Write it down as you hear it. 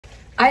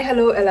Hi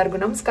hello ಎಲ್ಲರಿಗೂ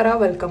ನಮಸ್ಕಾರ,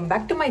 welcome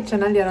back to my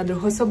channel. ಯಾರಾದರೂ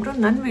ಹೊಸೊಬ್ರು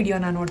ನನ್ನ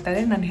ವಿಡಿಯೋನ ನೋಡ್ತಾ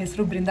ಇದ್ದಾರೆ, ನನ್ನ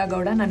ಹೆಸರು ಬೃಂದಾ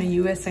ಗೌಡ. ನಾನು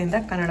US ಇಂದ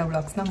ಕನ್ನಡ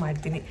ವ್ಲಾಗ್ಸ್ನ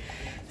ಮಾಡ್ತೀನಿ.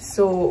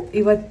 ಸೊ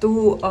ಇವತ್ತು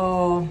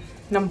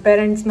ನಮ್ಮ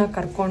ಪೇರೆಂಟ್ಸ್ನ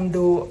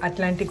ಕರ್ಕೊಂಡು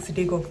ಅಟ್ಲಾಂಟಿಕ್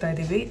ಸಿಟಿಗೆ ಹೋಗ್ತಾ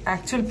ಇದ್ದೀವಿ.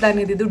 ಆ್ಯಕ್ಚುಲ್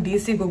ಪ್ಲಾನ್ ಇದ್ದಿದ್ದು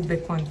DC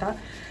ಹೋಗಬೇಕು ಅಂತ,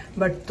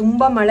 ಬಟ್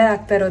ತುಂಬ ಮಳೆ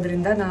ಆಗ್ತಾ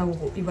ಇರೋದ್ರಿಂದ ನಾವು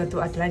ಇವತ್ತು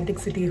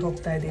ಅಟ್ಲಾಂಟಿಕ್ ಸಿಟಿಗೆ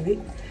ಹೋಗ್ತಾ ಇದ್ದೀವಿ.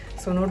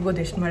 ಸೊ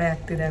ನೋಡ್ಬೋದು ಎಷ್ಟು ಮಳೆ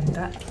ಆಗ್ತಿದೆ ಅಂತ.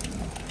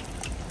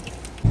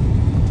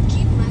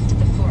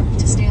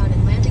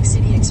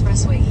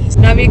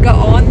 ನಾವೀಗ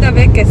ಆನ್ ದ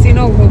ವೇ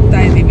ಕೆಸಿನೋಗೆ ಹೋಗ್ತಾ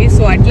ಇದ್ದೀವಿ.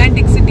 ಸೊ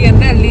ಅಟ್ಲಾಂಟಿಕ್ ಸಿಟಿ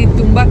ಅಂದರೆ ಅಲ್ಲಿ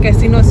ತುಂಬ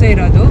ಕೆಸಿನೋಸೇ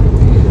ಇರೋದು.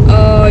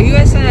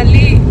 US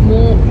ನಲ್ಲಿ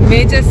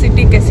ಮೇಜರ್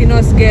ಸಿಟಿ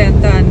ಕೆಸಿನೋಸ್ಗೆ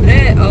ಅಂತ ಅಂದರೆ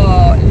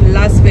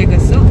ಲಾಸ್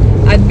ವೇಗಸ್ಸು,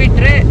 ಅದು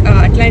ಬಿಟ್ಟರೆ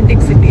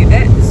ಅಟ್ಲಾಂಟಿಕ್ ಸಿಟಿ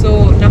ಇದೆ. ಸೊ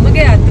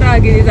ನಮಗೆ ಹತ್ರ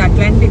ಆಗಿದ್ದು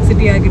ಅಟ್ಲಾಂಟಿಕ್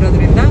ಸಿಟಿ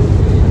ಆಗಿರೋದ್ರಿಂದ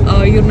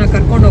ಇವ್ರನ್ನ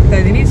ಕರ್ಕೊಂಡು ಹೋಗ್ತಾ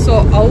ಇದ್ದೀನಿ. ಸೊ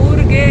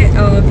ಅವ್ರಿಗೆ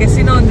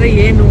ಕೆಸಿನೋ ಅಂದರೆ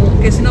ಏನು,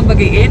 ಕೆಸಿನೋ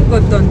ಬಗ್ಗೆ ಏನು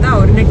ಗೊತ್ತು ಅಂತ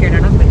ಅವ್ರನ್ನೇ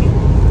ಕೇಳೋಣ ಬನ್ನಿ.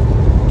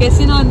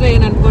 ಕೆಸಿನೋ ಅಂದ್ರೆ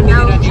ಏನ್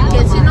ಅನ್ಕೊಂಡಿದ್ದೀರಾ?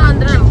 ಕೆಸಿನೋ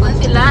ಅಂದ್ರೆ ನಮ್ಗೆ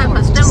ಗೊತ್ತಿಲ್ಲ,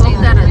 ಫಸ್ಟ್ ಟೈಮ್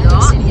ಹೋಗ್ತಾ ಇರೋದು.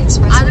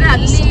 ಆದ್ರೆ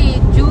ಅಲ್ಲಿ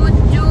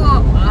ಜೂಜು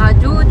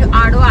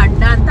ಆಡುವ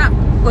ಅಡ್ಡ ಅಂತ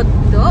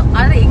ಗೊತ್ತು,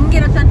 ಆದ್ರೆ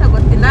ಹೆಂಗಿರುತ್ತೆ ಅಂತ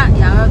ಗೊತ್ತಿಲ್ಲ.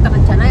 ಯಾವ ತರ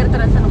ಜನ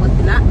ಇರ್ತಾರೆ ಅಂತ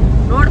ಗೊತ್ತಿಲ್ಲ.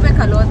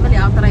 ನೋಡ್ಬೇಕಲ್ಲ ಹೋದ್ಮೇಲೆ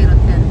ಯಾವ ತರ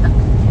ಇರುತ್ತೆ ಅಂತ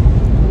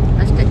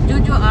ಅಷ್ಟೇ.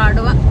 ಜೂಜು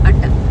ಆಡುವ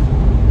ಅಡ್ಡ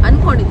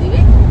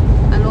ಅನ್ಕೊಂಡಿದೀವಿ,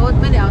 ಅಲ್ಲಿ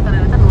ಹೋದ್ಮೇಲೆ ಯಾವ ತರ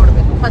ಇರುತ್ತೆ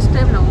ನೋಡ್ಬೇಕು. ಫಸ್ಟ್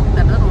ಟೈಮ್ ನಾವು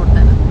ಹೋಗ್ತಾ ಇರೋದು, ನೋಡ್ತಾ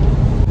ಇರೋದು.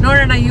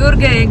 ನೋಡೋಣ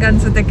ಇವ್ರಿಗೆ ಹೇಗೆ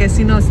ಅನ್ಸುತ್ತೆ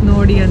ಕೆಸಿನೋಸ್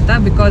ನೋಡಿ ಅಂತ.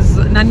 ಬಿಕಾಸ್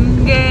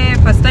ನನಗೆ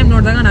ಫಸ್ಟ್ ಟೈಮ್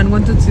ನೋಡಿದಾಗ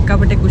ನನಗಂತೂ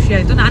ಸಿಕ್ಕಾಪಟ್ಟೆ ಖುಷಿ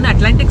ಆಯಿತು. ನಾನು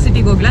ಅಟ್ಲಾಂಟಿಕ್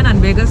ಸಿಟಿಗೆ ಹೋಗಿಲ್ಲ,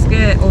 ನಾನು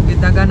ವೇಗಸ್ಗೆ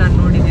ಹೋಗಿದ್ದಾಗ ನಾನು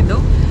ನೋಡಿದ್ದು.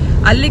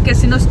 ಅಲ್ಲಿ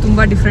ಕೆಸಿನೋಸ್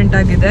ತುಂಬ ಡಿಫ್ರೆಂಟ್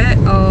ಆಗಿದೆ.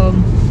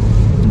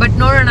 ಬಟ್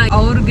ನೋಡೋಣ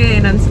ಅವ್ರಿಗೆ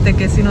ಏನು ಅನ್ಸುತ್ತೆ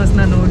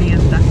ಕೆಸಿನೋಸ್ನ ನೋಡಿ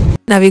ಅಂತ.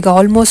 ನಾವೀಗ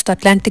almost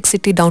Atlantic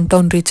city down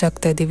town reach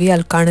ಆಗ್ತಾ ಇದೀವಿ.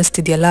 ಅಲ್ಲಿ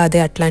ಕಾಣಿಸ್ತಿದೆಯಲ್ಲ,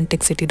 ಅದೇ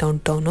Atlantic city down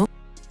town.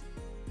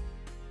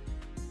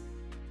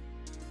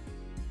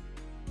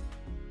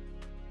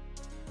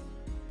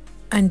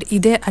 And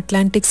ಇದೇ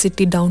ಅಟ್ಲಾಂಟಿಕ್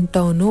ಸಿಟಿ ಡೌನ್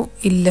ಟೌನು.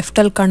 ಇಲ್ಲಿ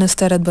ಲೆಫ್ಟಲ್ಲಿ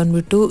ಕಾಣಿಸ್ತಾ ಇರೋದು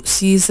ಬಂದ್ಬಿಟ್ಟು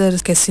ಸೀಸರ್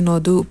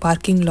ಕೆಸಿನೋದು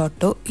ಪಾರ್ಕಿಂಗ್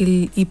ಲಾಟು.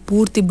 ಇಲ್ಲಿ ಈ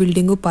ಪೂರ್ತಿ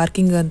ಬಿಲ್ಡಿಂಗು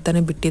ಪಾರ್ಕಿಂಗ್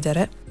ಅಂತಲೇ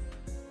ಬಿಟ್ಟಿದ್ದಾರೆ.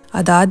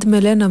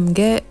 ಅದಾದಮೇಲೆ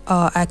ನಮಗೆ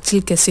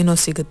ಆ್ಯಕ್ಚುಲ್ ಕೆಸಿನೋ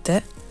ಸಿಗುತ್ತೆ.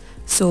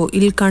 ಸೊ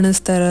ಇಲ್ಲಿ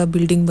ಕಾಣಿಸ್ತಾ ಇರೋ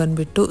ಬಿಲ್ಡಿಂಗ್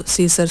ಬಂದ್ಬಿಟ್ಟು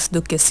ಸೀಸರ್ಸ್ದು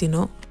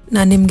ಕೆಸಿನೋ.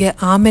 ನಾನು ನಿಮಗೆ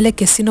ಆಮೇಲೆ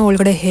ಕೆಸಿನೋ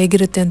ಒಳಗಡೆ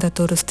ಹೇಗಿರುತ್ತೆ ಅಂತ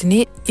ತೋರಿಸ್ತೀನಿ.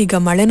 ಈಗ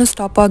ಮಳೆನೂ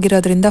ಸ್ಟಾಪ್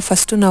ಆಗಿರೋದ್ರಿಂದ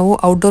ಫಸ್ಟು ನಾವು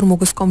ಔಟ್ಡೋರ್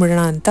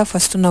ಮುಗಿಸ್ಕೊಂಡ್ಬಿಡೋಣ ಅಂತ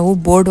ಫಸ್ಟ್ ನಾವು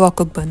ಬೋರ್ಡ್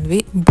ವಾಕಿಗೆ ಬಂದ್ವಿ.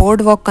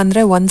 ಬೋರ್ಡ್ ವಾಕ್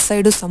ಅಂದರೆ ಒಂದು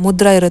ಸೈಡು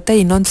ಸಮುದ್ರ ಇರುತ್ತೆ,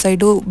 ಇನ್ನೊಂದು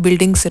ಸೈಡು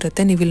ಬಿಲ್ಡಿಂಗ್ಸ್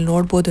ಇರುತ್ತೆ. ನೀವು ಇಲ್ಲಿ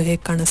ನೋಡ್ಬೋದು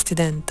ಹೇಗೆ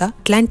ಕಾಣಿಸ್ತಿದೆ ಅಂತ.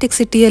 ಅಟ್ಲಾಂಟಿಕ್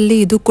ಸಿಟಿಯಲ್ಲಿ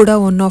ಇದು ಕೂಡ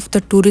one of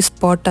the tourist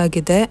spot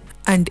ಆಗಿದೆ.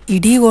 ಆ್ಯಂಡ್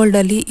ಇಡೀ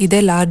ವರ್ಲ್ಡಲ್ಲಿ ಇದೇ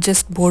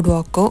ಲಾರ್ಜೆಸ್ಟ್ ಬೋರ್ಡ್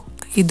ವಾಕು.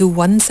 ಇದು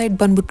ಒಂದು ಸೈಡ್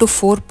ಬಂದ್ಬಿಟ್ಟು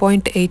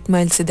 4.8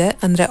 ಮೈಲ್ಸ್ ಇದೆ,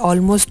 ಅಂದರೆ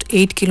ಆಲ್ಮೋಸ್ಟ್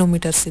 8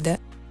 ಕಿಲೋಮೀಟರ್ಸ್ ಇದೆ.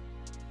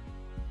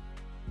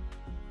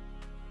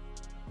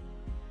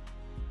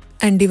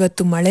 ಆ್ಯಂಡ್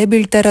ಇವತ್ತು ಮಳೆ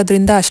ಬೀಳ್ತಾ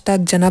ಇರೋದ್ರಿಂದ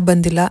ಅಷ್ಟಾಗಿ ಜನ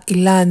ಬಂದಿಲ್ಲ.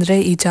 ಇಲ್ಲ ಅಂದರೆ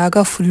ಈ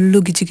ಜಾಗ ಫುಲ್ಲು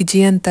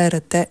ಗಿಜಿ ಅಂತ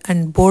ಇರುತ್ತೆ.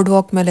 ಆ್ಯಂಡ್ ಬೋರ್ಡ್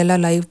ವಾಕ್ ಮೇಲೆಲ್ಲ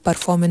ಲೈವ್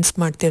ಪರ್ಫಾರ್ಮೆನ್ಸ್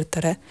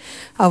ಮಾಡ್ತಿರ್ತಾರೆ.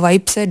 ಆ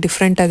ವೈಬ್ಸೇ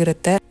ಡಿಫ್ರೆಂಟ್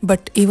ಆಗಿರುತ್ತೆ.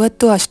 ಬಟ್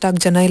ಇವತ್ತು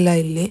ಅಷ್ಟಾಗಿ ಜನ ಇಲ್ಲ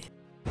ಇಲ್ಲಿ.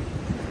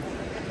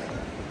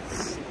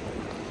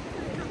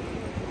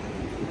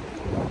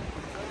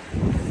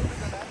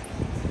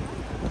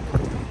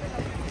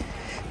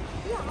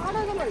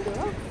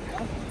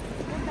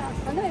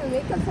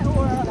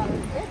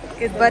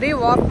 ಇದು ಬರೀ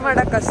ವಾಕ್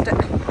ಮಾಡೋಕ್ಕಷ್ಟೇ.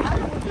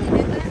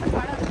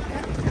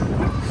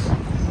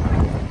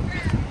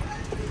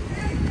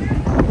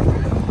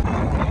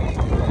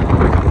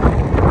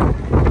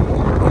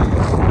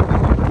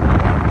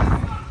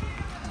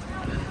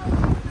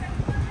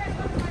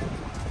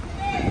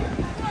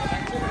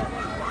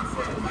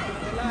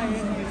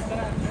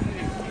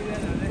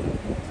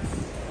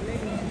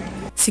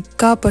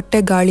 ಸಿಕ್ಕಾಪಟ್ಟೆ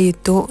ಗಾಳಿ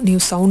ಇತ್ತು. ನೀವು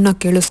ಸೌಂಡ್ನ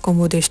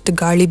ಕೇಳಿಸ್ಕೊಬೋದು ಎಷ್ಟು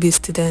ಗಾಳಿ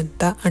ಬೀಸ್ತಿದೆ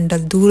ಅಂತ. ಅಂಡ್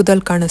ಅಲ್ಲಿ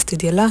ದೂರದಲ್ಲಿ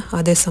ಕಾಣಿಸ್ತಿದೆಯಲ್ಲ,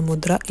 ಅದೇ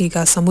ಸಮುದ್ರ.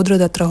 ಈಗ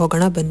ಸಮುದ್ರದ ಹತ್ರ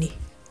ಹೋಗೋಣ ಬನ್ನಿ.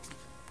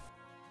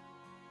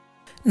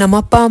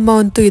 ನಮ್ಮಪ್ಪ ಅಮ್ಮ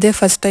ಅಂತೂ ಇದೇ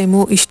ಫಸ್ಟ್ ಟೈಮು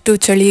ಇಷ್ಟು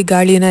ಚಳಿ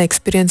ಗಾಳಿನ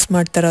ಎಕ್ಸ್ಪೀರಿಯನ್ಸ್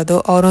ಮಾಡ್ತಾ ಇರೋದು.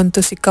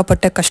 ಅವರಂತೂ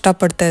ಸಿಕ್ಕಾಪಟ್ಟೆ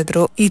ಕಷ್ಟಪಡ್ತಾ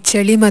ಇದ್ರು ಈ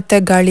ಚಳಿ ಮತ್ತೆ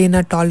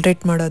ಗಾಳಿನ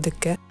ಟಾಲರೇಟ್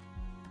ಮಾಡೋದಕ್ಕೆ.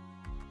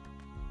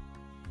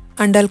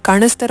 ಅಂಡ್ ಅಲ್ಲಿ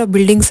ಕಾಣಿಸ್ತಾ ಇರೋ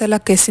ಬಿಲ್ಡಿಂಗ್ಸ್ ಎಲ್ಲ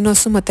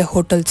ಕೆಸಿನೋಸು ಮತ್ತೆ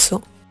ಹೋಟೆಲ್ಸು.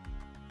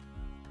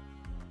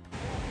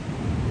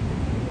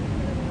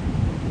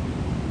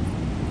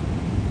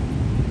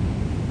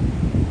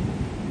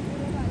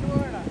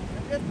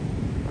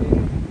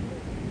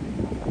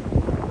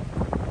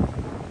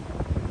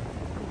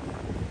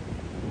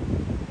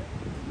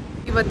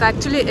 ಇವತ್ತು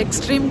ಆ್ಯಕ್ಚುಲಿ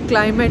ಎಕ್ಸ್ಟ್ರೀಮ್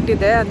ಕ್ಲೈಮೇಟ್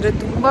ಇದೆ, ಅಂದರೆ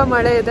ತುಂಬ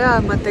ಮಳೆ ಇದೆ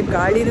ಮತ್ತು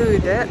ಗಾಳಿನೂ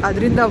ಇದೆ.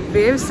 ಅದರಿಂದ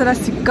ವೇವ್ಸ್ ಎಲ್ಲ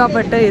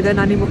ಸಿಕ್ಕಾಪಟ್ಟೆ ಇದೆ.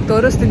 ನಾನು ನಿಮಗೆ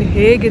ತೋರಿಸ್ತೀನಿ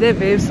ಹೇಗಿದೆ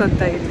ವೇವ್ಸ್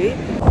ಅಂತ ಇಲ್ಲಿ.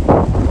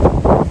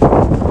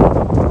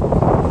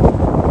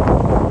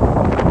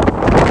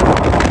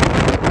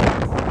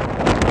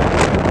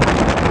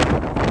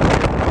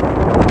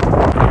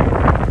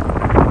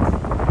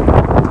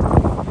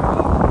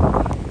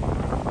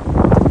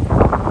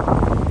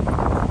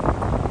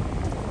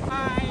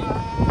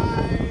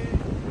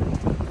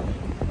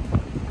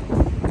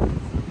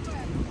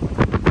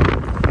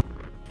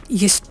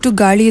 ಎಷ್ಟು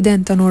ಗಾಳಿ ಇದೆ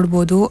ಅಂತ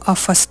ನೋಡ್ಬೋದು. ಆ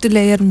ಫಸ್ಟ್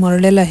ಲೇಯರ್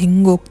ಮರಳೆಲ್ಲ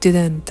ಹಿಂಗೆ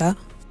ಹೋಗ್ತಿದೆ ಅಂತ.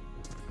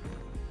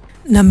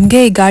 ನಮಗೆ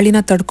ಈ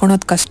ಗಾಳಿನ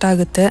ತಡ್ಕೊಳೋದು ಕಷ್ಟ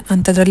ಆಗುತ್ತೆ.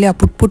 ಅಂಥದ್ರಲ್ಲಿ ಆ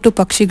ಪುಟ್ಟು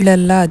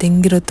ಪಕ್ಷಿಗಳೆಲ್ಲ ಅದು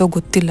ಹೆಂಗಿರುತ್ತೋ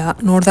ಗೊತ್ತಿಲ್ಲ,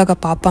 ನೋಡಿದಾಗ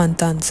ಪಾಪ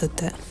ಅಂತ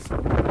ಅನಿಸುತ್ತೆ.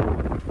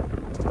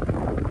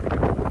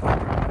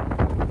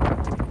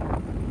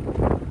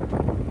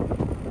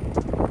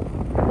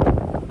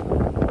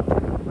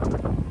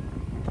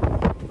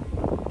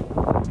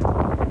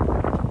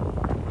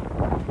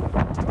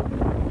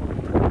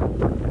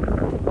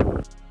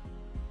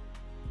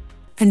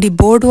 ಆ್ಯಂಡ್ ಈ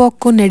ಬೋರ್ಡ್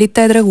ವಾಕ್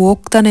ನಡೀತಾ ಇದ್ರೆ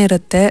ಹೋಗ್ತಾನೆ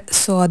ಇರುತ್ತೆ.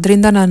 ಸೊ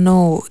ಅದರಿಂದ ನಾನು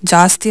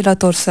ಜಾಸ್ತಿ ಎಲ್ಲ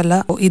ತೋರಿಸಲ್ಲ.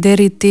 ಇದೇ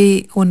ರೀತಿ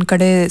ಒಂದ್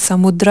ಕಡೆ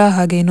ಸಮುದ್ರ,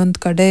 ಹಾಗೆ ಇನ್ನೊಂದ್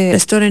ಕಡೆ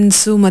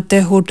ರೆಸ್ಟೋರೆಂಟ್ಸು ಮತ್ತೆ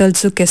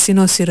ಹೋಟೆಲ್ಸು,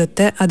 ಕೆಸಿನೋಸ್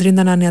ಇರುತ್ತೆ.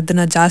 ಅದರಿಂದ ನಾನು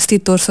ಅದನ್ನ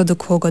ಜಾಸ್ತಿ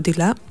ತೋರ್ಸೋದಕ್ಕೆ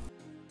ಹೋಗೋದಿಲ್ಲ.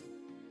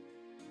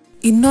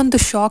 ಇನ್ನೊಂದು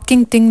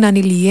ಶಾಕಿಂಗ್ ಥಿಂಗ್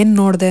ನಾನಿಲ್ಲಿ ಏನ್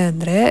ನೋಡಿದೆ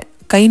ಅಂದ್ರೆ,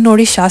 ಕೈ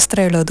ನೋಡಿ ಶಾಸ್ತ್ರ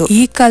ಹೇಳೋದು.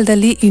 ಈ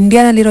ಕಾಲದಲ್ಲಿ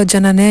ಇಂಡಿಯಾನಲ್ಲಿರೋ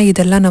ಜನನೇ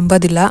ಇದೆಲ್ಲ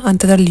ನಂಬೋದಿಲ್ಲ,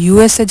 ಅಂತದ್ರಲ್ಲಿ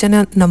USA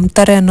ಜನ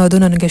ನಂಬ್ತಾರೆ ಅನ್ನೋದು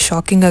ನನಗೆ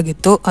ಶಾಕಿಂಗ್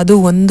ಆಗಿತ್ತು. ಅದು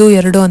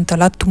 1-2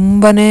 ಅಂತಲ್ಲ,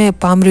 ತುಂಬಾನೇ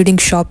ಪಾಮ್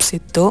ರೀಡಿಂಗ್ ಶಾಪ್ಸ್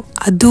ಇತ್ತು.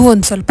 ಅದು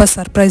ಒಂದ್ ಸ್ವಲ್ಪ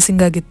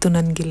ಸರ್ಪ್ರೈಸಿಂಗ್ ಆಗಿತ್ತು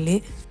ನನ್ಗಿಲ್ಲಿ.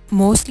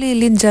 ಮೋಸ್ಟ್ಲಿ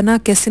ಇಲ್ಲಿನ ಜನ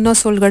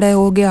ಕೆಸಿನೋಸ್ ಒಳಗಡೆ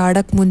ಹೋಗಿ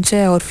ಆಡಕ್ ಮುಂಚೆ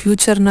ಅವ್ರ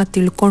ಫ್ಯೂಚರ್ನ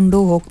ತಿಳ್ಕೊಂಡು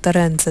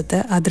ಹೋಗ್ತಾರೆ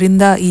ಅನ್ಸುತ್ತೆ.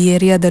 ಅದರಿಂದ ಈ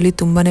ಏರಿಯಾದಲ್ಲಿ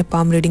ತುಂಬಾನೇ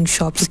ಪಾಮ್ ರೀಡಿಂಗ್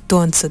ಶಾಪ್ಸ್ ಇತ್ತು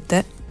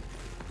ಅನ್ಸುತ್ತೆ.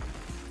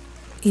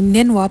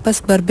 ಇನ್ನೇನು ವಾಪಸ್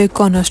ಬರಬೇಕು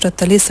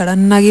ಅನ್ನೋಷ್ಟೊತ್ತಲ್ಲಿ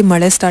ಸಡನ್ನಾಗಿ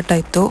ಮಳೆ ಸ್ಟಾರ್ಟ್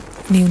ಆಯಿತು.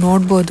 ನೀವು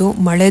ನೋಡ್ಬೋದು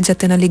ಮಳೆ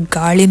ಜೊತೆನಲ್ಲಿ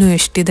ಗಾಳಿನೂ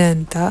ಎಷ್ಟಿದೆ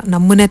ಅಂತ.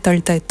 ನಮ್ಮನ್ನೇ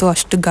ತಳ್ತಾ ಇತ್ತು,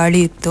 ಅಷ್ಟು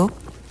ಗಾಳಿ ಇತ್ತು.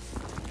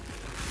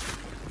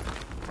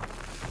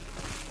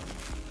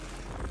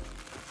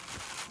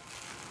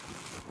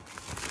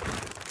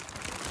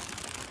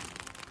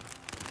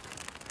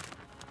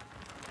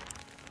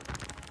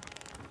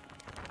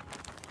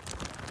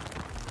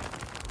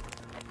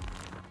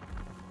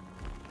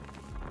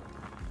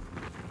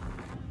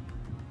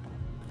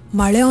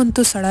 ಮಳೆ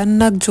ಅಂತೂ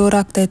ಸಡನ್ನಾಗಿ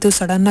ಜೋರಾಗ್ತಾ ಇತ್ತು,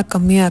 ಸಡನ್ನಾಗಿ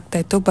ಕಮ್ಮಿ ಆಗ್ತಾ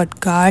ಇತ್ತು. ಬಟ್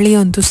ಗಾಳಿ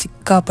ಅಂತೂ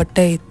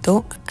ಸಿಕ್ಕಾಪಟ್ಟೆ ಇತ್ತು.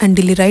 ಆ್ಯಂಡ್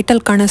ಇಲ್ಲಿ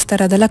ರೈಟಲ್ಲಿ ಕಾಣಿಸ್ತಾ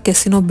ಇರೋದೆಲ್ಲ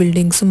ಕೆಸಿನೋ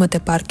ಬಿಲ್ಡಿಂಗ್ಸು ಮತ್ತು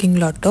ಪಾರ್ಕಿಂಗ್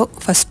ಲಾಟು.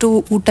 ಫಸ್ಟು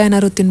ಊಟ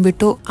ಏನಾದ್ರು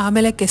ತಿನ್ಬಿಟ್ಟು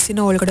ಆಮೇಲೆ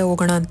ಕೆಸಿನೋ ಒಳಗಡೆ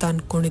ಹೋಗೋಣ ಅಂತ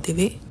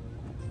ಅಂದ್ಕೊಂಡಿದ್ದೀವಿ.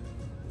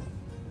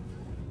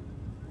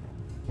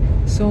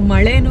 ಸೊ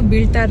ಮಳೆನು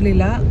ಬೀಳ್ತಾ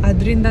ಇರಲಿಲ್ಲ,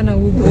 ಅದರಿಂದ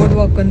ನಾವು ಬೋರ್ಡ್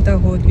ವಾಕ್ ಅಂತ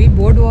ಹೋದ್ವಿ.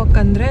 ಬೋರ್ಡ್ ವಾಕ್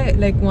ಅಂದರೆ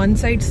ಲೈಕ್ ಒಂದು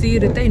ಸೈಡ್ ಸಿ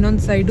ಇರುತ್ತೆ,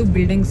 ಇನ್ನೊಂದು ಸೈಡು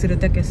ಬಿಲ್ಡಿಂಗ್ಸ್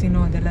ಇರುತ್ತೆ,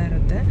 ಕೆಸಿನೋ ಅದೆಲ್ಲ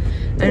ಇರುತ್ತೆ.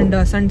 ಆ್ಯಂಡ್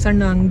ಸಣ್ಣ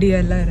ಸಣ್ಣ ಅಂಗಡಿ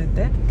ಎಲ್ಲ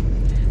ಇರುತ್ತೆ.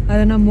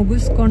 ಅದನ್ನು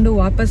ಮುಗಿಸ್ಕೊಂಡು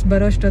ವಾಪಸ್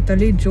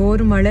ಬರೋಷ್ಟೊತ್ತಲ್ಲಿ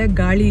ಜೋರು ಮಳೆ,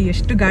 ಗಾಳಿ,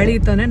 ಎಷ್ಟು ಗಾಳಿ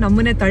ಇತ್ತು ಅಂದರೆ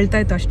ನಮ್ಮನ್ನೇ ತಳ್ತಾ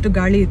ಇತ್ತು, ಅಷ್ಟು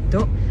ಗಾಳಿ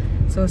ಇತ್ತು.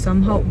 ಸೊ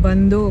ಸಂಹವ್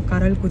ಬಂದು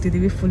ಕಾರಲ್ಲಿ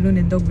ಕೂತಿದ್ದೀವಿ, ಫುಲ್ಲು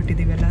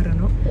ನೆಂದೋಗ್ಬಿಟ್ಟಿದ್ದೀವಿ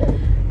ಎಲ್ಲರೂ.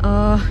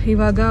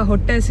 ಇವಾಗ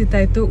ಹೊಟ್ಟೆ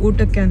ಹಸಿತಾಯಿತ್ತು,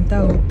 ಊಟಕ್ಕೆ ಅಂತ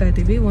ಹೋಗ್ತಾ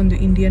ಇದ್ದೀವಿ. ಒಂದು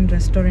ಇಂಡಿಯನ್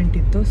ರೆಸ್ಟೋರೆಂಟ್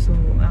ಇತ್ತು, ಸೊ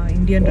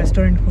ಇಂಡಿಯನ್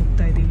ರೆಸ್ಟೋರೆಂಟ್ಗೆ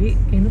ಹೋಗ್ತಾ ಇದ್ದೀವಿ.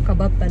 ಏನು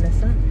ಕಬಾಬ್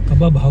ಪ್ಯಾಲೇಸಾ,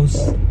 ಕಬಾಬ್ ಹೌಸ್,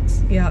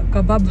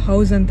 ಕಬಾಬ್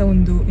ಹೌಸ್ ಅಂತ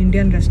ಒಂದು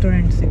ಇಂಡಿಯನ್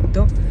ರೆಸ್ಟೋರೆಂಟ್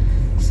ಸಿಕ್ತು.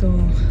 ಸೊ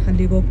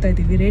ಅಲ್ಲಿಗೆ ಹೋಗ್ತಾ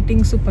ಇದ್ದೀವಿ.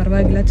 ರೇಟಿಂಗ್ಸು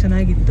ಪರವಾಗಿಲ್ಲ,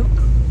 ಚೆನ್ನಾಗಿತ್ತು.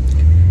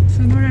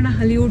 ಸೊ ನೋಡೋಣ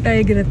ಅಲ್ಲಿ ಊಟ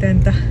ಹೇಗಿರುತ್ತೆ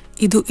ಅಂತ.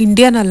 ಇದು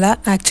ಇಂಡಿಯನ್ ಅಲ್ಲ,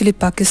 actually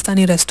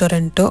Pakistani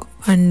restaurant.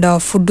 And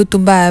food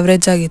ತುಂಬ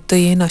ಆ್ಯಾವ್ರೇಜ್ ಆಗಿತ್ತು,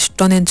 ಏನು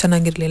ಅಷ್ಟೊಂದೇನು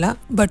ಚೆನ್ನಾಗಿರಲಿಲ್ಲ.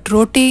 But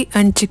roti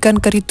and chicken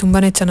curry ತುಂಬಾ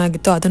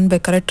ಚೆನ್ನಾಗಿತ್ತು, ಅದನ್ನು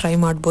ಬೇಕಾದ್ರೆ ಟ್ರೈ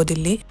ಮಾಡ್ಬೋದು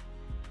ಇಲ್ಲಿ.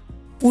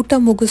 ಊಟ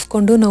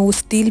ಮುಗಿಸ್ಕೊಂಡು ನಾವು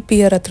ಸ್ಟೀಲ್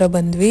ಪಿಯರ್ ಹತ್ರ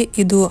ಬಂದ್ವಿ.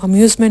 ಇದು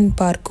ಅಮ್ಯೂಸ್ಮೆಂಟ್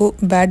ಪಾರ್ಕು.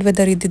 ಬ್ಯಾಡ್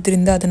ವೆದರ್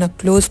ಇದ್ದಿದ್ದರಿಂದ ಅದನ್ನು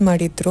ಕ್ಲೋಸ್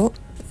ಮಾಡಿದ್ರು.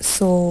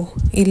 ಸೊ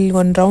ಇಲ್ಲಿ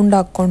ಒಂದು ರೌಂಡ್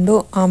ಹಾಕ್ಕೊಂಡು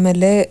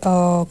ಆಮೇಲೆ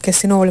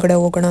ಕೆಸಿನೋ ಒಳಗಡೆ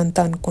ಹೋಗೋಣ ಅಂತ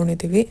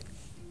ಅಂದ್ಕೊಂಡಿದ್ದೀವಿ.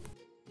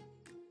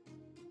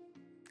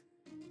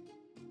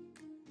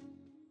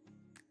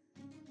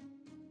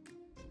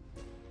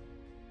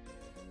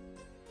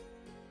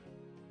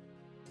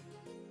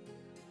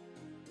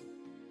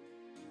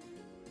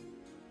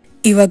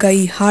 ಇವಾಗ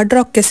ಈ ಹಾರ್ಡ್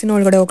ರಾಕ್ ಕೆಸಿನೋ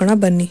ಒಳಗಡೆ ಹೋಗೋಣ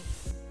ಬನ್ನಿ.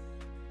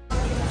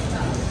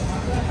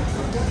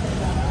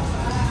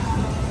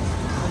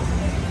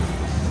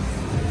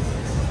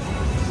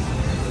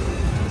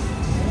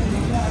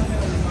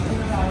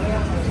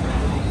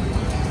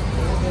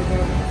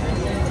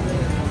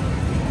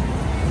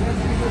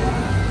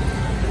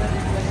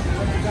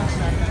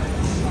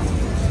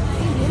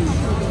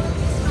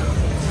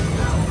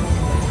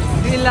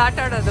 ಇಲ್ಲಿ ಆಟ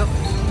ಆಡೋದು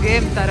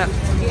ಗೇಮ್ ಥರ.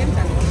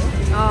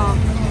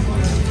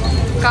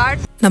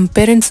 ಕಾರ್ಡ್. ನಮ್ಮ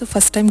ಪೇರೆಂಟ್ಸು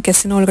ಫಸ್ಟ್ ಟೈಮ್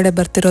ಕೆಸಿನೋ ಒಳಗಡೆ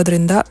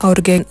ಬರ್ತಿರೋದ್ರಿಂದ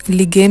ಅವ್ರಿಗೆ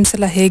ಇಲ್ಲಿ ಗೇಮ್ಸ್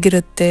ಎಲ್ಲ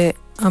ಹೇಗಿರುತ್ತೆ,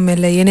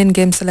 ಆಮೇಲೆ ಏನೇನು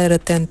ಗೇಮ್ಸ್ ಎಲ್ಲ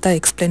ಇರುತ್ತೆ ಅಂತ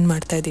ಎಕ್ಸ್ಪ್ಲೇನ್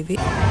ಮಾಡ್ತಾ ಇದ್ದೀವಿ.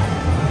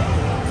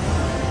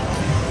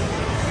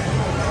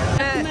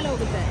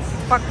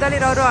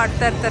 ಪಕ್ಕದಲ್ಲಿರೋರು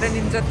ಆಡ್ತಾ ಇರ್ತಾರೆ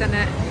ನಿನ್ನ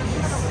ಜೊತೆನೆ.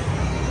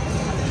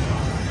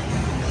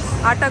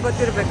 ಆಟ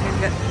ಗೊತ್ತಿರ್ಬೇಕು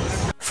ನಿಮಗೆ.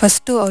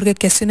 ಫಸ್ಟು ಅವ್ರಿಗೆ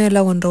ಕೆಸಿನೋ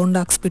ಎಲ್ಲ ಒಂದು ರೌಂಡ್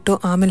ಹಾಕ್ಸ್ಬಿಟ್ಟು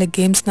ಆಮೇಲೆ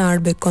ಗೇಮ್ಸ್ನ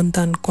ಆಡಬೇಕು ಅಂತ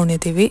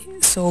ಅಂದ್ಕೊಂಡಿದ್ದೀವಿ.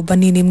 ಸೊ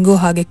ಬನ್ನಿ, ನಿಮಗೂ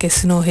ಹಾಗೆ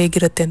ಕೆಸಿನೋ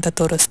ಹೇಗಿರುತ್ತೆ ಅಂತ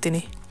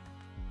ತೋರಿಸ್ತೀನಿ.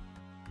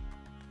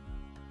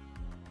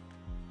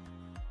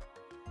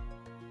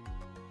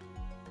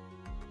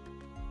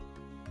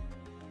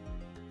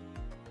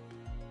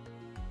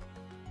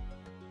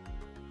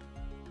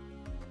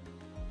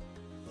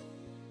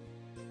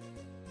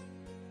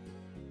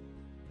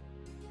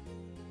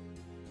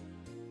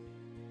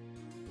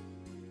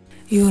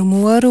 ಇವ್ರು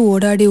ಮೂವರು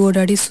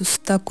ಓಡಾಡಿ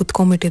ಸುಸ್ತಾಗಿ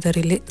ಕುತ್ಕೊಂಡ್ಬಿಟ್ಟಿದ್ದಾರೆ.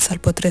 ಇಲ್ಲಿ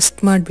ಸ್ವಲ್ಪ ಹೊತ್ತು ರೆಸ್ಟ್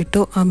ಮಾಡಿಬಿಟ್ಟು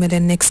ಆಮೇಲೆ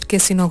ನೆಕ್ಸ್ಟ್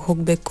ಕೆಸಿನೋಗೆ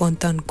ಹೋಗಬೇಕು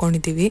ಅಂತ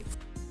ಅಂದ್ಕೊಂಡಿದ್ದೀವಿ.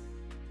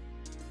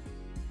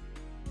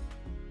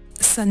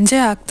 ಸಂಜೆ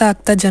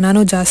ಆಗ್ತಾ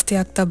ಜನನೂ ಜಾಸ್ತಿ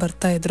ಆಗ್ತಾ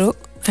ಬರ್ತಾ ಇದ್ರು.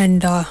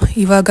 ಆ್ಯಂಡ್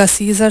ಇವಾಗ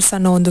ಸೀಸರ್ಸ್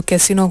ಅನ್ನೋ ಒಂದು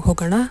ಕೆಸಿನೋಗೆ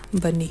ಹೋಗೋಣ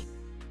ಬನ್ನಿ.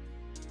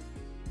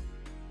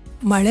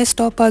 ಮಳೆ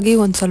ಸ್ಟಾಪ್ ಆಗಿ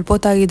ಒಂದು ಸ್ವಲ್ಪ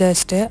ಹೊತ್ತಾಗಿದೆ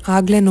ಅಷ್ಟೇ,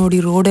 ಆಗಲೇ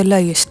ನೋಡಿ ರೋಡೆಲ್ಲ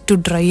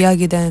ಎಷ್ಟು ಡ್ರೈ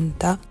ಆಗಿದೆ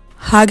ಅಂತ.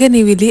 ಹಾಗೆ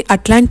ನೀವಿಲ್ಲಿ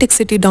ಅಟ್ಲಾಂಟಿಕ್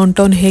ಸಿಟಿ ಡೌನ್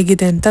ಟೌನ್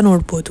ಹೇಗಿದೆ ಅಂತ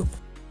ನೋಡ್ಬೋದು.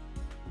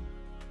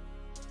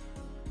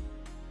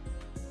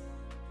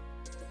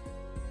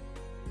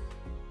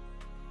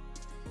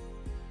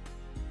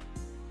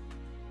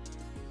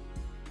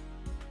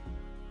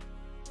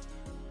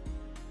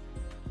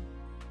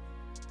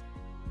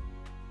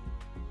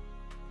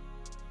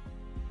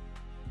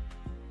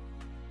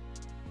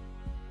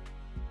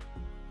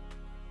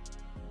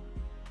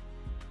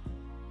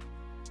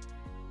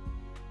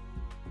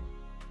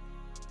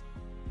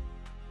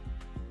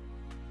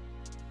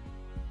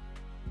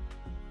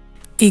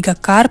 ಈಗ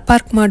ಕಾರ್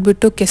ಪಾರ್ಕ್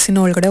ಮಾಡಿಬಿಟ್ಟು ಕೆಸಿನೋ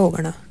ಒಳಗಡೆ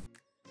ಹೋಗೋಣ.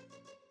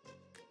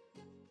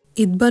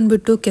 ಇದು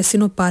ಬಂದ್ಬಿಟ್ಟು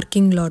ಕೆಸಿನೋ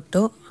ಪಾರ್ಕಿಂಗ್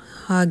ಲಾಟು.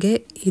 ಹಾಗೆ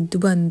ಇದು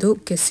ಬಂದು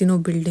ಕೆಸಿನೋ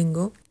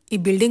ಬಿಲ್ಡಿಂಗು. ಈ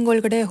ಬಿಲ್ಡಿಂಗ್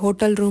ಒಳಗಡೆ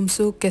ಹೋಟೆಲ್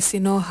ರೂಮ್ಸು,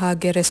 ಕೆಸಿನೋ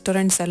ಹಾಗೆ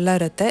ರೆಸ್ಟೋರೆಂಟ್ಸ್ ಎಲ್ಲ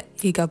ಇರುತ್ತೆ.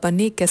 ಈಗ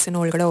ಬನ್ನಿ ಕೆಸಿನೋ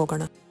ಒಳಗಡೆ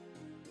ಹೋಗೋಣ.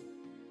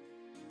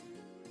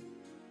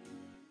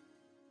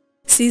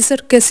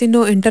 ಸೀಸರ್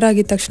ಕೆಸಿನೋ ಎಂಟರ್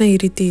ಆಗಿದ ತಕ್ಷಣ ಈ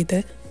ರೀತಿ ಇದೆ.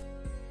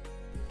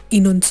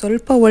 ಇನ್ನೊಂದು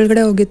ಸ್ವಲ್ಪ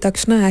ಒಳಗಡೆ ಹೋಗಿದ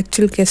ತಕ್ಷಣ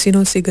ಆ್ಯಕ್ಚುಲ್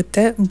ಕೆಸಿನೋ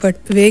ಸಿಗುತ್ತೆ. ಬಟ್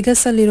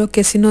ವೇಗಸಲ್ಲಿರೋ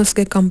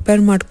ಕೆಸಿನೋಸ್ಗೆ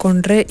ಕಂಪೇರ್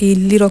ಮಾಡಿಕೊಂಡ್ರೆ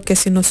ಇಲ್ಲಿರೋ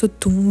ಕೆಸಿನೋಸು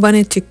ತುಂಬಾ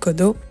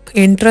ಚಿಕ್ಕದು.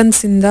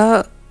 ಎಂಟ್ರೆನ್ಸಿಂದ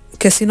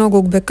ಕೆಸಿನೋಗೆ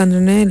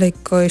ಹೋಗ್ಬೇಕಂದ್ರೆ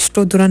ಲೈಕ್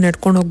ಎಷ್ಟೋ ದೂರ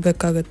ನಡ್ಕೊಂಡು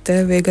ಹೋಗ್ಬೇಕಾಗತ್ತೆ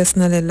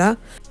ವೇಗಸ್ನಲ್ಲೆಲ್ಲ.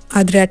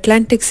 ಆದರೆ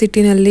ಅಟ್ಲಾಂಟಿಕ್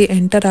ಸಿಟಿನಲ್ಲಿ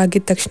ಎಂಟರ್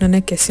ಆಗಿದ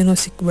ತಕ್ಷಣನೇ ಕೆಸಿನೋ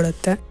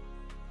ಸಿಕ್ಬಿಡುತ್ತೆ.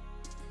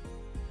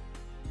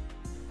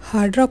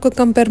 ಹಾರ್ಡ್ ರಾಕ್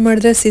ಕಂಪೇರ್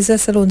ಮಾಡಿದ್ರೆ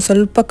ಸೀಸರ್ಸಲ್ಲಿ ಒಂದು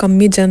ಸ್ವಲ್ಪ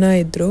ಕಮ್ಮಿ ಜನ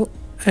ಇದ್ದರು.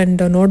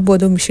 ಆ್ಯಂಡ್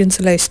ನೋಡ್ಬೋದು ಮಿಷಿನ್ಸ್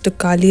ಎಲ್ಲ ಎಷ್ಟು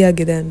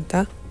ಖಾಲಿಯಾಗಿದೆ ಅಂತ.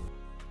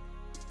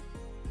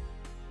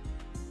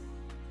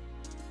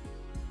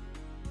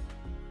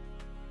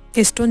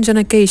 ಎಷ್ಟೊಂದು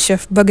ಜನಕ್ಕೆ ಈ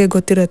ಶೆಫ್ ಬಗ್ಗೆ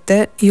ಗೊತ್ತಿರುತ್ತೆ.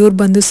 ಇವ್ರು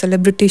ಬಂದು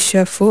ಸೆಲೆಬ್ರಿಟಿ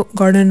ಶೆಫು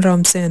ಗಾರ್ಡನ್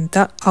ರಾಮ್ಸೆ ಅಂತ.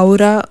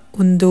 ಅವರ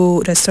ಒಂದು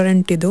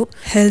ರೆಸ್ಟೋರೆಂಟ್ ಇದು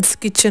ಹೆಲ್ಸ್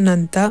ಕಿಚನ್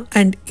ಅಂತ.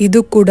 ಆ್ಯಂಡ್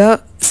ಇದು ಕೂಡ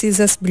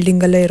ಸೀಸರ್ಸ್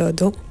ಬಿಲ್ಡಿಂಗಲ್ಲೇ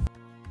ಇರೋದು.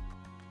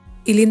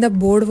 ಇಲ್ಲಿಂದ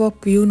ಬೋರ್ಡ್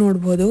ವಾಕ್ ವ್ಯೂ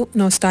ನೋಡ್ಬೋದು.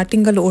 ನಾವು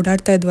ಸ್ಟಾರ್ಟಿಂಗಲ್ಲಿ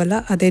ಓಡಾಡ್ತಾ ಇದ್ವಲ್ಲ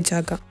ಅದೇ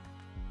ಜಾಗ.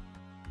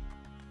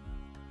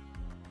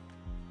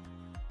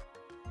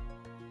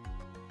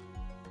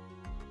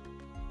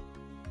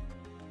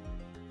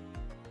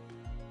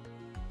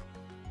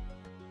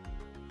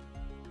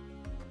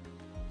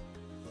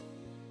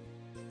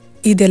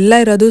 ಇದೆಲ್ಲ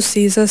ಇರೋದು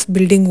ಸೀಸರ್ಸ್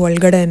ಬಿಲ್ಡಿಂಗ್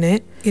ಒಳಗಡೆನೆ.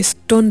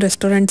 ಎಷ್ಟೊಂದು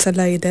ರೆಸ್ಟೋರೆಂಟ್ಸ್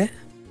ಎಲ್ಲ ಇದೆ.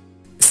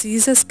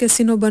 ಸೀಸರ್ಸ್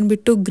ಕೆಸಿನೋ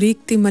ಬಂದ್ಬಿಟ್ಟು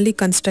ಗ್ರೀಕ್ ಥೀಮಲ್ಲಿ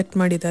ಕನ್ಸ್ಟ್ರಕ್ಟ್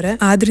ಮಾಡಿದ್ದಾರೆ.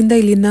 ಆದ್ರಿಂದ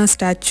ಇಲ್ಲಿನ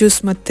ಸ್ಟ್ಯಾಚ್ಯೂಸ್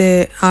ಮತ್ತೆ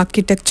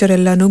ಆರ್ಕಿಟೆಕ್ಚರ್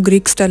ಎಲ್ಲಾನು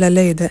ಗ್ರೀಕ್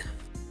ಸ್ಟೈಲಲ್ಲೇ ಇದೆ.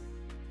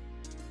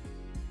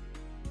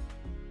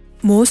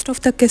 ಮೋಸ್ಟ್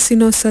ಆಫ್ ದ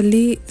ಕೆಸಿನೋಸ್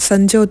ಅಲ್ಲಿ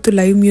ಸಂಜೆ ಹೊತ್ತು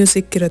ಲೈವ್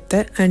ಮ್ಯೂಸಿಕ್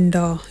ಇರುತ್ತೆ. ಆ್ಯಂಡ್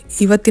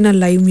ಇವತ್ತಿನ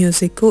ಲೈವ್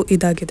ಮ್ಯೂಸಿಕ್ಕು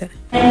ಇದಾಗಿದೆ.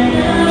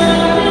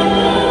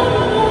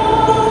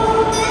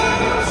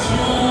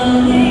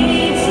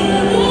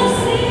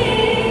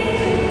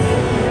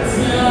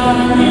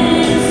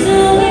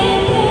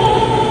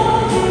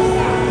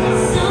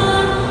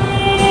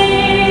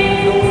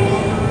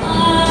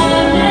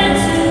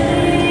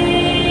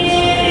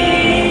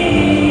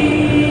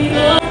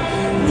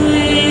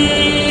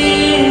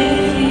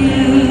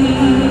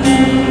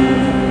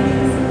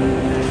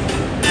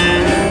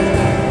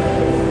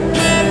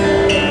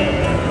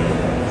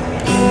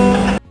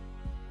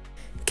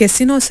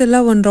 ಕೆಸಿನೋಸ್ ಎಲ್ಲ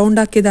ಒಂದು ರೌಂಡ್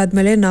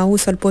ಹಾಕಿದಾದ್ಮೇಲೆ ನಾವು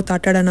ಸ್ವಲ್ಪ ಹೊತ್ತು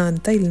ಆಟಾಡೋಣ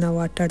ಅಂತ ಇಲ್ಲಿ ನಾವು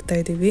ಆಟಾಡ್ತಾ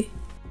ಇದ್ದೀವಿ.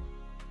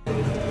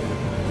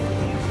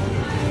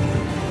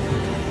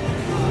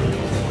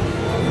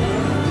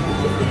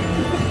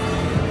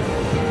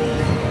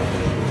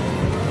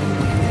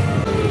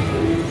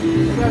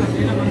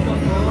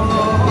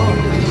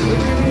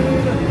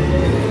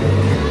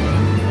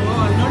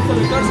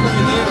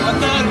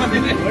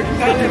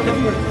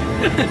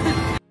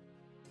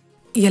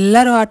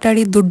 ಎಲ್ಲರೂ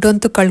ಆಟಾಡಿ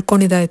ದುಡ್ಡಂತೂ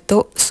ಕಳ್ಕೊಂಡಿದ್ದಾಯಿತು.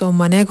 ಸೊ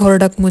ಮನೆಗೆ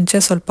ಹೊರಡೋಕ್ಕೆ ಮುಂಚೆ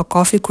ಸ್ವಲ್ಪ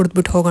ಕಾಫಿ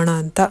ಕುಡಿದ್ಬಿಟ್ಟು ಹೋಗೋಣ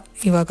ಅಂತ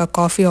ಇವಾಗ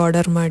ಕಾಫಿ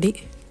ಆರ್ಡರ್ ಮಾಡಿ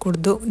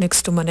ಕುಡಿದು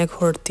ನೆಕ್ಸ್ಟ್ ಮನೆಗೆ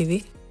ಹೊರಡ್ತೀವಿ.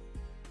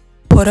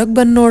 ಹೊರಗೆ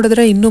ಬಂದು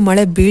ನೋಡಿದ್ರೆ ಇನ್ನೂ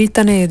ಮಳೆ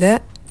ಬೀಳ್ತಾನೆ ಇದೆ.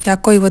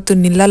 ಯಾಕೋ ಇವತ್ತು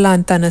ನಿಲ್ಲಲ್ಲ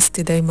ಅಂತ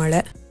ಅನ್ನಿಸ್ತಿದೆ ಈ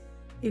ಮಳೆ.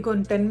 ಈಗ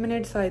ಒಂದು 10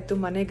 ಮಿನಿಟ್ಸ್ ಆಯಿತು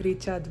ಮನೆಗೆ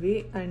ರೀಚ್ ಆದ್ವಿ.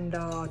 ಆ್ಯಂಡ್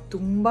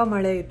ತುಂಬ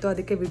ಮಳೆ ಇತ್ತು,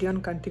 ಅದಕ್ಕೆ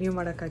ವಿಡಿಯೋನ ಕಂಟಿನ್ಯೂ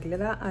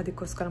ಮಾಡೋಕ್ಕಾಗಲಿಲ್ಲ.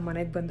 ಅದಕ್ಕೋಸ್ಕರ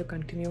ಮನೆಗೆ ಬಂದು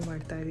ಕಂಟಿನ್ಯೂ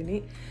ಮಾಡ್ತಾ ಇದ್ದೀನಿ.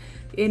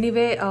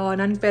 ಎನಿವೇ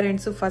ನನ್ನ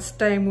ಪೇರೆಂಟ್ಸು ಫಸ್ಟ್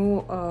ಟೈಮು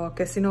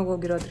ಕೆಸಿನೋಗೆ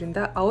ಹೋಗಿರೋದ್ರಿಂದ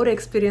ಅವ್ರ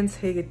ಎಕ್ಸ್ಪೀರಿಯನ್ಸ್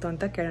ಹೇಗಿತ್ತು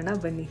ಅಂತ ಕೇಳೋಣ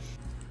ಬನ್ನಿ.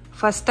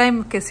 ಫಸ್ಟ್ ಟೈಮ್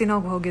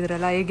ಕೆಸಿನೋಗೆ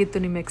ಹೋಗಿದ್ರಲ್ಲ, ಹೇಗಿತ್ತು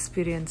ನಿಮ್ಮ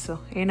ಎಕ್ಸ್ಪೀರಿಯನ್ಸು?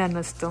 ಏನು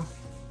ಅನ್ನಿಸ್ತು?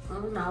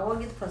 ನಾವು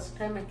ಹೋಗಿದ್ದು ಫಸ್ಟ್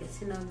ಟೈಮ್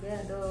ಕೆಸಿನೋಗೆ.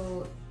 ಅದು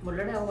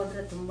ಒಳಗಡೆ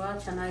ಹೋದ್ರೆ ತುಂಬ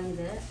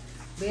ಚೆನ್ನಾಗಿದೆ,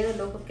 ಬೇರೆ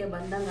ಲೋಕಕ್ಕೆ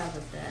ಬಂದಂಗೆ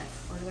ಆಗುತ್ತೆ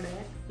ಒಳಗಡೆ.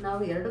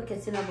 ನಾವು 2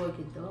 ಕೆಸಿನೋಗೆ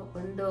ಹೋಗಿದ್ದು,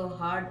 ಒಂದು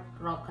ಹಾರ್ಡ್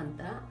ರಾಕ್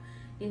ಅಂತ,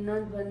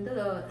 ಇನ್ನೊಂದು ಬಂದು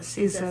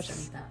ಸೀಸರ್ಸ್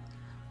ಅಂತ.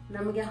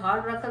 ನಮಗೆ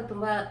ಹಾರ್ಡ್ ರಾಕಲ್ಲಿ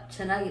ತುಂಬ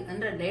ಚೆನ್ನಾಗಿ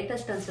ಅಂದರೆ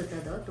ಲೇಟೆಸ್ಟ್ ಅನ್ಸುತ್ತೆ,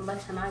 ಅದು ತುಂಬ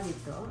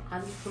ಚೆನ್ನಾಗಿತ್ತು.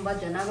 ಅಲ್ಲಿ ತುಂಬ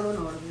ಜನಗಳು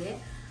ನೋಡಿದ್ವಿ.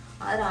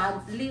 ಆದರೆ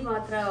ಅಲ್ಲಿ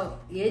ಮಾತ್ರ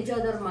ಏಜ್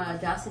ಆದವ್ರು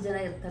ಜಾಸ್ತಿ ಜನ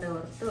ಇರ್ತಾರೆ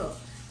ಹೊರತು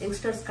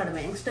ಯಂಗ್ಸ್ಟರ್ಸ್ ಕಡಿಮೆ.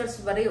 ಯಂಗ್ಸ್ಟರ್ಸ್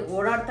ಬರೀ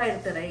ಓಡಾಡ್ತಾ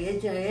ಇರ್ತಾರೆ,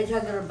 ಏಜ್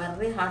ಆಗೋರು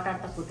ಬರ್ರಿ ಆಟ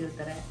ಆಡ್ತಾ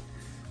ಕೂತಿರ್ತಾರೆ.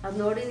 ಅದು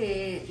ನೋಡಿ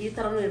ಈ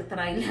ಥರನೂ ಇರ್ತಾರ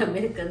ಇಲ್ಲಿ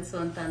ಅಮೇರಿಕನ್ಸು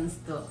ಅಂತ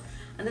ಅನಿಸ್ತು.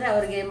 ಅಂದರೆ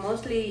ಅವ್ರಿಗೆ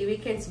ಮೋಸ್ಟ್ಲಿ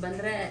ವೀಕೆಂಡ್ಸ್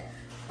ಬಂದರೆ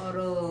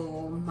ಅವರು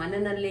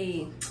ಮನೆಯಲ್ಲಿ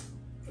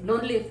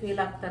ಲೋನ್ಲಿ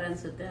ಫೀಲ್ ಆಗ್ತಾರೆ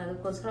ಅನಿಸುತ್ತೆ.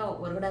 ಅದಕ್ಕೋಸ್ಕರ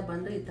ಹೊರಗಡೆ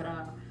ಬಂದು ಈ ಥರ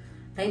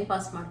ಟೈಮ್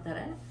ಪಾಸ್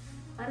ಮಾಡ್ತಾರೆ.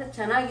 ಆದರೆ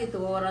ಚೆನ್ನಾಗಿತ್ತು,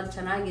 ಓವರಾಲ್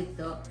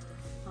ಚೆನ್ನಾಗಿತ್ತು.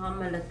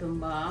 ಆಮೇಲೆ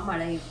ತುಂಬ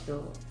ಮಳೆ ಇತ್ತು.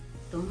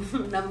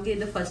 ನಮಗೆ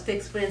ಇದು ಫಸ್ಟ್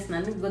ಎಕ್ಸ್ಪೀರಿಯನ್ಸ್.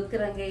 ನನಗೆ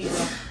ಗೊತ್ತಿರಂಗೆ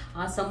ಇದು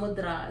ಆ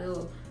ಸಮುದ್ರ, ಅದು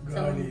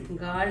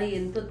ಗಾಳಿ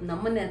ಅಂತೂ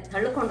ನಮ್ಮನ್ನೇ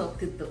ತಳ್ಕೊಂಡು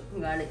ಹೋಗ್ತಿತ್ತು.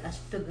 ಗಾಳಿ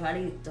ಅಷ್ಟು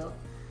ಗಾಳಿ ಇತ್ತು.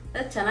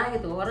 ಅದು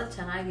ಚೆನ್ನಾಗಿತ್ತು, ಓವರಾಲ್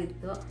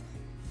ಚೆನ್ನಾಗಿತ್ತು.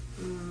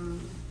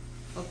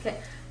 ಓಕೆ,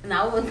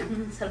 ನಾವು ಒಂದು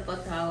ಸ್ವಲ್ಪ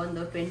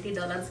ಒಂದು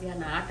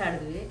 $20ಗೆ ಆಟ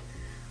ಆಡಿದ್ವಿ.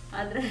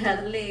 ಆದರೆ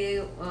ಅದರಲ್ಲಿ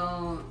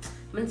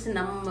ಮೀನ್ಸ್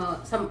ನಮ್ಮ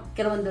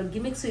ಕೆಲವೊಂದು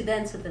ಗಿಮಿಕ್ಸ್ ಇದೆ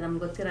ಅನ್ಸುತ್ತೆ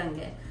ನಮ್ಗೆ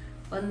ಗೊತ್ತಿರಂಗೆ.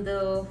 ಒಂದು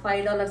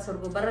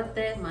 $5ವರೆಗೂ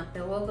ಬರುತ್ತೆ, ಮತ್ತೆ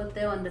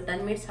ಹೋಗುತ್ತೆ. ಒಂದು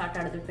 10 ಮಿನಿಟ್ಸ್ ಆಟ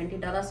ಆಡಿದ್ವಿ,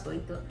 $20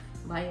 ಹೋಯ್ತು.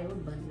 ಬಾಯಿ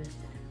ಬಂದ್ವಿ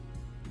ಅಷ್ಟೇ.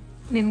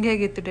 ನಿಮ್ಗೆ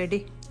ಹೇಗಿತ್ತು ಡ್ಯಾಡಿ?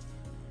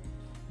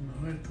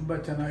 ತುಂಬ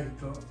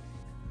ಚೆನ್ನಾಗಿತ್ತು.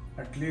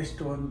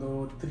 ಅಟ್ಲೀಸ್ಟ್ ಒಂದು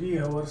 3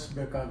 hours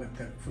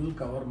ಬೇಕಾಗುತ್ತೆ ಫುಲ್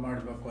ಕವರ್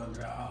ಮಾಡಬೇಕು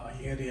ಅಂದರೆ ಆ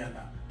ಏರಿಯಾನ,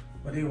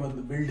 ಬರೀ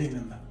ಒಂದು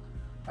ಬಿಲ್ಡಿಂಗನ್ನು.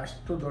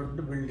 ಅಷ್ಟು ದೊಡ್ಡ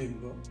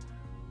building.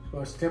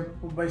 So step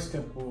by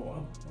step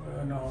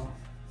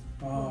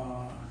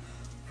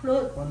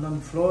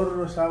ಒಂದೊಂದು ಫ್ಲೋರ್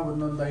ಸಹ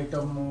ಒಂದೊಂದು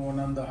ಐಟಮ್ಮು,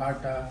 ಒಂದೊಂದು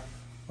ಆಟ,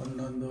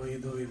 ಒಂದೊಂದು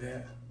ಇದು ಇದೆ.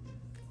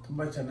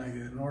 ತುಂಬ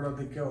ಚೆನ್ನಾಗಿದೆ,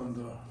 ನೋಡೋದಕ್ಕೆ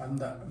ಒಂದು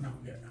ಅಂದ.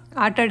 ನಮಗೆ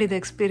ಆಟ ಆಡಿದ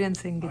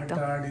ಎಕ್ಸ್ಪೀರಿಯನ್ಸ್ ಹೆಂಗಿತ್ತು?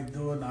 ಆಟ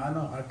ಆಡಿದ್ದು ನಾನು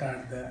ಆಟ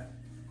ಆಡಿದೆ.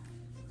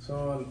 ಸೊ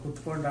ಅಲ್ಲಿ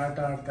ಕುತ್ಕೊಂಡು ಆಟ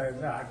ಆಡ್ತಾ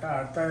ಇದ್ರೆ ಆಟ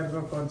ಆಡ್ತಾ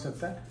ಇರಬೇಕು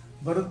ಅನ್ಸುತ್ತೆ.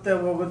 ಬರುತ್ತೆ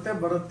ಹೋಗುತ್ತೆ,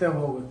 ಬರುತ್ತೆ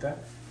ಹೋಗುತ್ತೆ.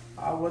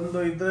 ಆ ಒಂದು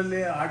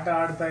ಇದರಲ್ಲಿ ಆಟ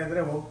ಆಡ್ತಾ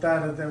ಇದ್ರೆ ಹೋಗ್ತಾ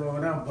ಇರುತ್ತೆ,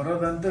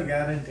 ಬರೋದಂತೂ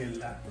ಗ್ಯಾರಂಟಿ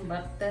ಇಲ್ಲ.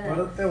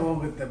 ಬರುತ್ತೆ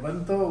ಹೋಗುತ್ತೆ,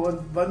 ಬಂತು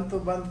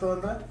ಬಂತು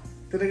ಅಂದ್ರೆ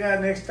ತಿರ್ಗಾ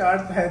ನೆಕ್ಸ್ಟ್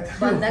ಆಡ್ತಾ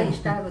ಇರ್ತಾರೆ,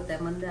 ಇಷ್ಟ ಆಗುತ್ತೆ,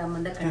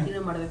 ಮುಂದೆ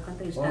ಕಂಟಿನ್ಯೂ ಮಾಡ್ಬೇಕು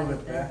ಅಂತ ಇಷ್ಟ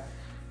ಆಗುತ್ತೆ.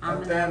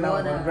 ಮತ್ತೆ ನಾವು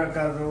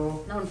ಬರ್ಬೇಕಾದ್ರೂ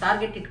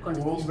ಟಾರ್ಗೆಟ್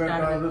ಇಟ್ಕೊಂಡು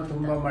ಹೋಗ್ಬೇಕಾದ್ರೂ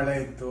ತುಂಬಾ ಮಳೆ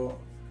ಇತ್ತು,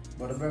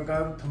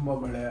 ಬರ್ಬೇಕಾದ್ರೂ ತುಂಬಾ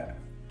ಮಳೆ,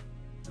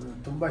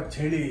 ತುಂಬಾ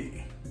ಚಳಿ,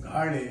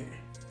 ಗಾಳಿ.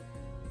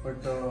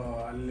 ಬಟ್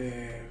ಅಲ್ಲಿ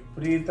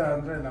ವಿಪರೀತ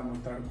ಅಂದ್ರೆ ನಮ್ಗೆ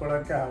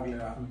ತಡ್ಕೊಳಕ್ಕೆ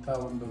ಆಗ್ಲಿಲ್ಲ, ಅಂತ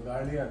ಒಂದು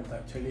ಗಾಳಿ, ಅಂತ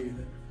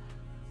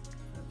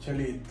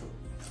ಚಳಿ ಇತ್ತು.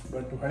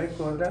 ಬಟ್ ಹೊಳಕ್ಕೆ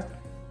ಹೋದ್ರೆ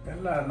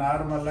ಎಲ್ಲ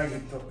ನಾರ್ಮಲ್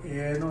ಆಗಿತ್ತು,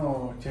 ಏನು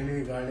ಚಳಿ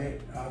ಗಾಳಿ.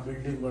 ಆ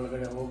ಬಿಲ್ಡಿಂಗ್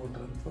ಒಳಗಡೆ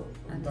ಹೋಗ್ಬಿಟ್ರಂತೂ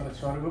ಒಂಥರ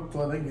ಸ್ವರ್ಗಕ್ಕೆ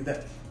ಹೋದಂಗಿದೆ.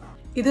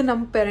 ಇದು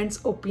ನಮ್ಮ ಪೇರೆಂಟ್ಸ್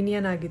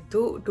ಒಪಿನಿಯನ್ ಆಗಿತ್ತು.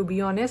 ಟು ಬಿ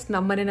ಆನೆಸ್ಟ್,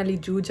 ನಮ್ಮ ಮನೆಯಲ್ಲಿ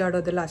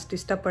ಜೂಜಾಡೋದೆಲ್ಲ ಅಷ್ಟು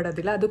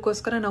ಇಷ್ಟಪಡೋದಿಲ್ಲ.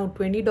 ಅದಕ್ಕೋಸ್ಕರ ನಾವು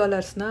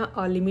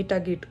 $20 ಲಿಮಿಟ್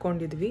ಆಗಿ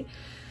ಇಟ್ಕೊಂಡಿದ್ವಿ.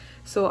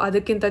 ಸೊ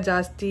ಅದಕ್ಕಿಂತ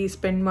ಜಾಸ್ತಿ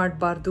ಸ್ಪೆಂಡ್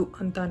ಮಾಡಬಾರ್ದು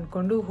ಅಂತ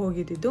ಅಂದ್ಕೊಂಡು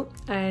ಹೋಗಿದ್ದು.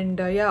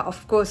 ಆ್ಯಂಡ್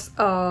ಅಫ್ಕೋರ್ಸ್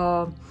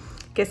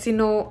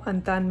ಕೆಸಿನೋ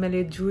ಅಂತ ಅಂದಮೇಲೆ,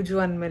 ಜೂಜು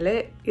ಅಂದಮೇಲೆ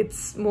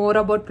it's more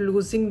about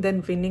losing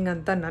then winning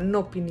ಅಂತ ನನ್ನ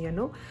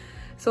ಒಪಿನಿಯನು.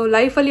 ಸೊ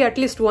ಲೈಫಲ್ಲಿ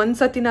ಅಟ್ಲೀಸ್ಟ್ ಒಂದು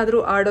ಸತಿನಾದರೂ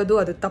ಆಡೋದು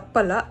ಅದು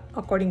ತಪ್ಪಲ್ಲ,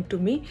 ಅಕಾರ್ಡಿಂಗ್ ಟು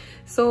ಮೀ.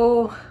 ಸೊ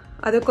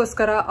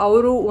ಅದಕ್ಕೋಸ್ಕರ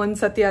ಅವರು ಒಂದು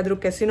ಸತಿ ಆದರೂ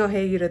ಕೆಸಿನೋ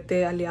ಹೇಗಿರುತ್ತೆ,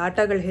 ಅಲ್ಲಿ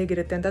ಆಟಗಳು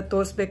ಹೇಗಿರುತ್ತೆ ಅಂತ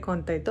ತೋರಿಸ್ಬೇಕು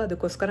ಅಂತ ಇತ್ತು.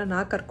 ಅದಕ್ಕೋಸ್ಕರ ನಾ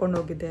ಕರ್ಕೊಂಡು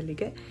ಹೋಗಿದ್ದೆ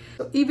ಅಲ್ಲಿಗೆ.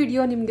 ಈ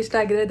ವಿಡಿಯೋ ನಿಮ್ಗೆ ಇಷ್ಟ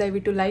ಆಗಿದ್ರೆ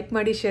ದಯವಿಟ್ಟು ಲೈಕ್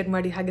ಮಾಡಿ, ಶೇರ್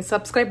ಮಾಡಿ, ಹಾಗೆ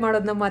ಸಬ್ಸ್ಕ್ರೈಬ್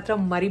ಮಾಡೋದನ್ನ ಮಾತ್ರ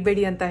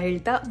ಮರಿಬೇಡಿ ಅಂತ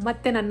ಹೇಳ್ತಾ,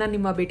 ಮತ್ತೆ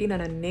ನಿಮ್ಮ ಭೇಟಿ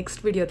ನನ್ನ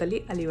ನೆಕ್ಸ್ಟ್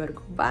ವಿಡಿಯೋದಲ್ಲಿ.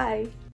 ಅಲ್ಲಿವರೆಗೂ ಬಾಯ್.